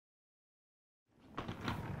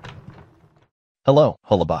Hello,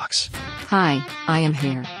 HoloBox. Hi, I am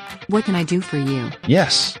here. What can I do for you?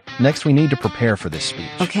 Yes, next we need to prepare for this speech.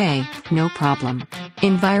 Okay, no problem.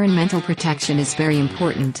 Environmental protection is very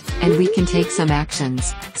important, and we can take some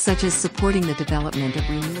actions, such as supporting the development of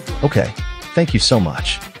renewable... Okay, thank you so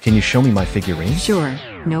much. Can you show me my figurine? Sure,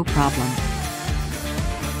 no problem.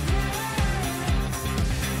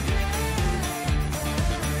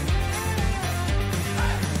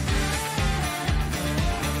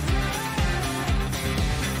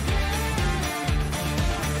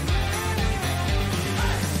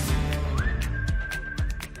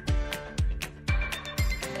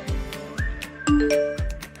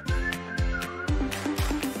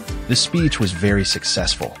 The speech was very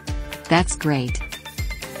successful. That's great.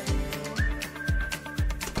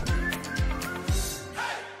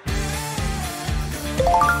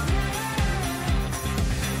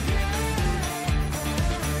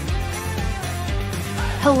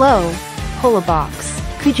 Hello,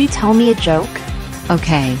 HoloBox. Could you tell me a joke?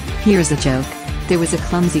 Okay, here's a joke. There was a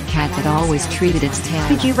clumsy cat that always treated its tail.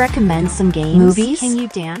 Could you recommend some games? Movies? Can you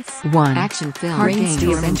dance? 1. Action film.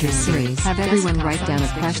 Brainstorm Adventure series. Have everyone Desktop write down a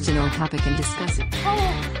science question or topic and discuss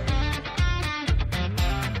it.